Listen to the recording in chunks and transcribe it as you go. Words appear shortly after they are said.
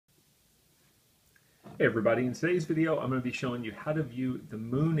Hey everybody, in today's video I'm going to be showing you how to view the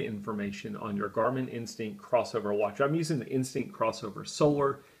moon information on your Garmin Instinct Crossover watch. I'm using the Instinct Crossover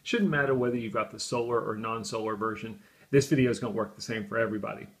Solar. Shouldn't matter whether you've got the solar or non-solar version. This video is going to work the same for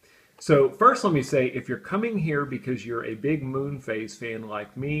everybody. So first let me say, if you're coming here because you're a big moon phase fan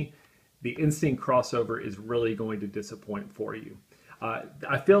like me, the Instinct Crossover is really going to disappoint for you.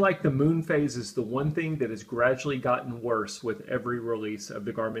 I feel like the moon phase is the one thing that has gradually gotten worse with every release of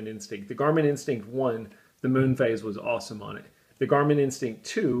the Garmin Instinct. The Garmin Instinct 1, the moon phase was awesome on it. The Garmin Instinct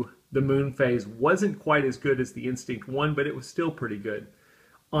 2, the moon phase wasn't quite as good as the Instinct 1, but it was still pretty good.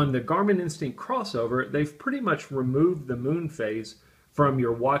 On the Garmin Instinct Crossover, they've pretty much removed the moon phase from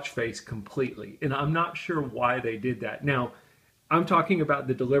your watch face completely, and I'm not sure why they did that. Now, I'm talking about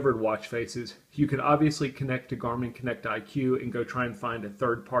the delivered watch faces. You can obviously connect to Garmin Connect IQ and go try and find a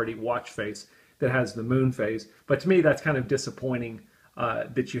third-party watch face that has the moon phase. But to me, that's kind of disappointing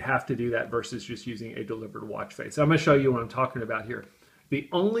that you have to do that versus just using a delivered watch face. I'm going to show you what I'm talking about here. The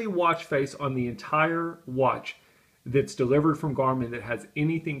only watch face on the entire watch that's delivered from Garmin that has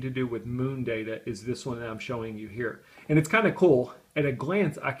anything to do with moon data is this one that I'm showing you here. And it's kind of cool. At a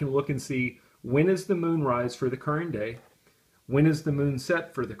glance, I can look and see when is the moon rise for the current day, when is the moon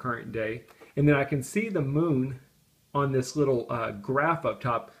set for the current day, and then I can see the moon on this little graph up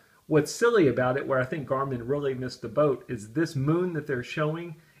top. What's silly about it, where I think Garmin really missed the boat, is this moon that they're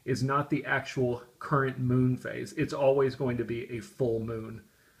showing is not the actual current moon phase. It's always going to be a full moon,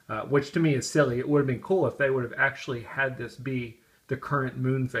 which to me is silly. It would have been cool if they would have actually had this be the current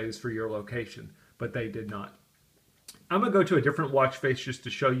moon phase for your location, but they did not. I'm going to go to a different watch face just to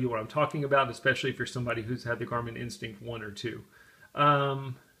show you what I'm talking about, especially if you're somebody who's had the Garmin Instinct 1 or 2. Let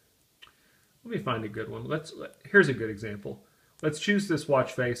me find a good one. Here's a good example. Let's choose this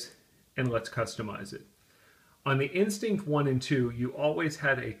watch face and let's customize it. On the Instinct 1 and 2, you always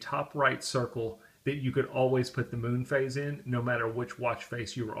had a top right circle that you could always put the moon phase in, no matter which watch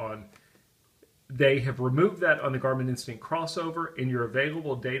face you were on. They have removed that on the Garmin Instinct Crossover. In your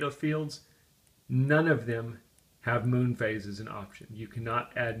available data fields, none of them have moon phase as an option. You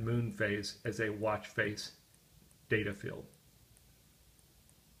cannot add moon phase as a watch face data field.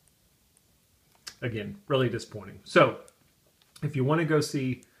 Again, really disappointing. So if you want to go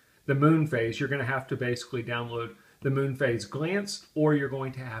see the moon phase, you're going to have to basically download the moon phase glance, or you're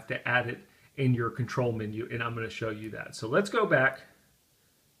going to have to add it in your control menu, and I'm going to show you that. So let's go back.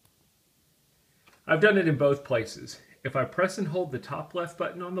 I've done it in both places. If I press and hold the top left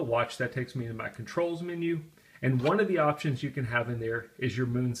button on the watch, that takes me to my controls menu. And one of the options you can have in there is your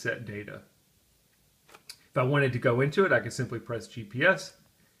moon set data. If I wanted to go into it, I could simply press GPS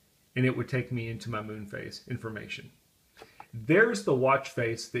and it would take me into my moon phase information. There's the watch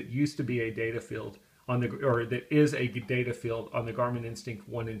face that used to be a data field on that is a data field on the Garmin Instinct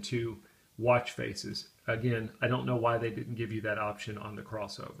 1 and 2 watch faces. Again, I don't know why they didn't give you that option on the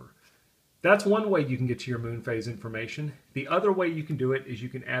Crossover. That's one way you can get to your moon phase information. The other way you can do it is you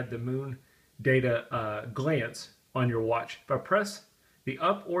can add the moon data glance on your watch. If I press the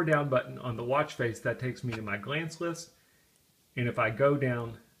up or down button on the watch face, that takes me to my glance list. And if I go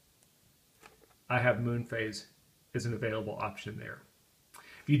down, I have moon phase as an available option there.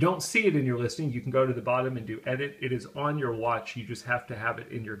 If you don't see it in your listing, you can go to the bottom and do edit. It is on your watch. You just have to have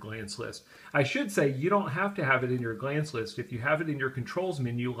it in your glance list. I should say you don't have to have it in your glance list. If you have it in your controls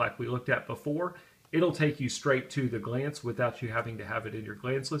menu like we looked at before, it'll take you straight to the glance without you having to have it in your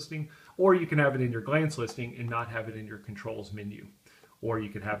glance listing, or you can have it in your glance listing and not have it in your controls menu, or you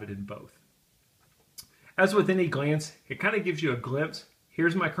could have it in both. As with any glance, it kind of gives you a glimpse.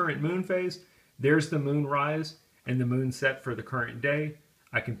 Here's my current moon phase. There's the moon rise and the moon set for the current day.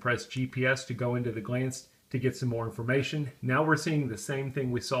 I can press GPS to go into the glance to get some more information. Now we're seeing the same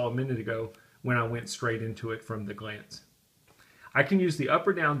thing we saw a minute ago when I went straight into it from the glance. I can use the up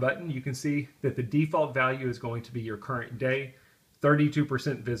or down button. You can see that the default value is going to be your current day,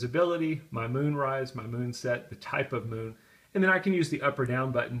 32% visibility, my moon rise, my moon set, the type of moon, and then I can use the up or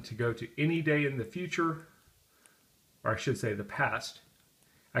down button to go to any day in the future, or I should say the past.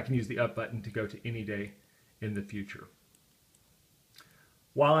 I can use the up button to go to any day in the future.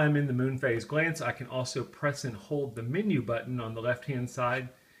 While I'm in the moon phase glance, I can also press and hold the menu button on the left-hand side,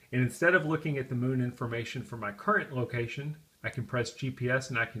 and instead of looking at the moon information for my current location, I can press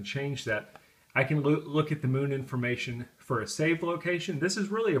GPS and I can change that. I can look at the moon information for a saved location. This is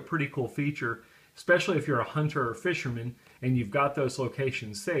really a pretty cool feature, especially if you're a hunter or fisherman and you've got those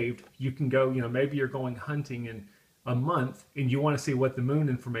locations saved. You can go, maybe you're going hunting in a month and you want to see what the moon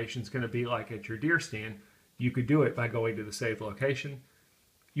information is going to be like at your deer stand. You could do it by going to the saved location.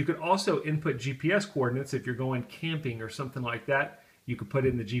 You could also input GPS coordinates if you're going camping or something like that. You could put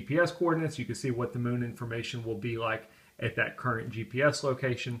in the GPS coordinates. You can see what the moon information will be like at that current GPS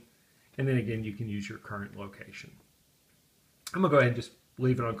location. And then again, you can use your current location. I'm going to go ahead and just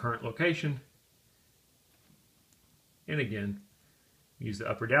leave it on current location. And again, use the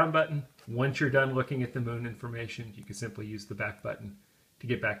up or down button. Once you're done looking at the moon information, you can simply use the back button to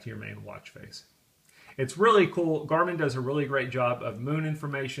get back to your main watch face. It's really cool. Garmin does a really great job of moon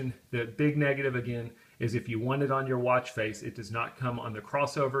information. The big negative, again, is if you want it on your watch face, it does not come on the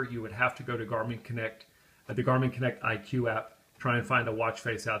crossover. You would have to go to Garmin Connect, the Garmin Connect IQ app, try and find a watch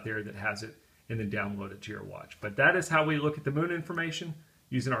face out there that has it, and then download it to your watch. But that is how we look at the moon information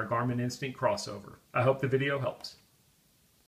using our Garmin Instinct Crossover. I hope the video helps.